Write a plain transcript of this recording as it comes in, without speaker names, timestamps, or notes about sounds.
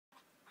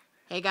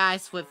Hey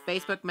guys, with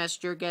Facebook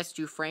Messenger guest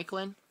Drew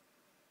Franklin.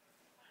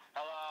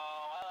 Hello.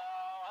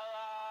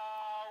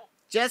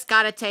 Just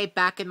got a tape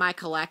back in my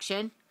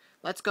collection.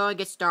 Let's go and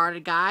get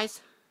started,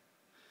 guys.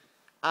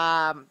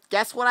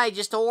 Guess what I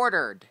just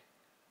ordered?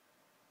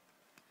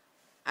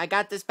 I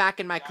got this back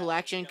in my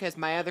collection because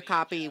my other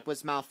copy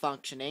was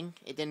malfunctioning.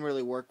 It didn't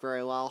really work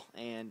very well,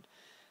 and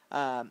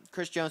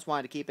Chris Jones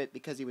wanted to keep it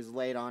because he was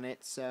late on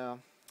it, so...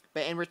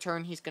 But in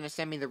return, he's going to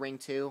send me the Ring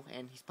 2,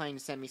 and he's planning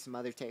to send me some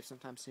other tapes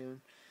sometime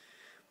soon.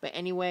 But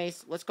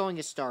anyways, let's go and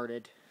get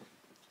started.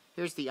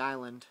 Here's the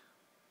island.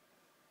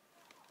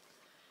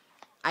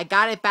 I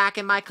got it back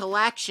in my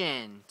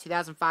collection.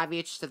 2005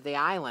 VHS of the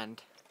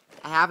Island.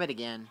 I have it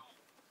again.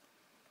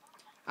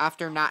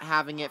 After not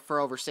having it for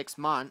over 6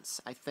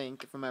 months, I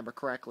think, if I remember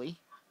correctly.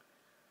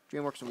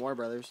 DreamWorks and Warner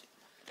Brothers.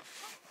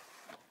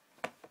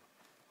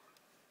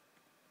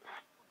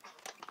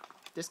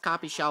 This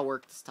copy shall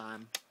work this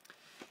time.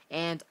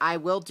 And I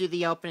will do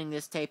the opening of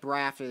this tape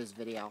right after this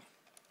video.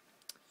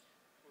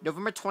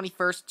 November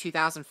 21st,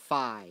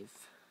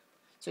 2005.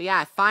 So yeah,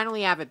 I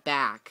finally have it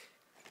back.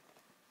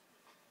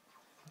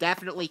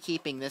 Definitely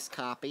keeping this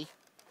copy.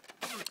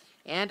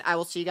 And I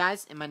will see you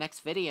guys in my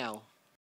next video.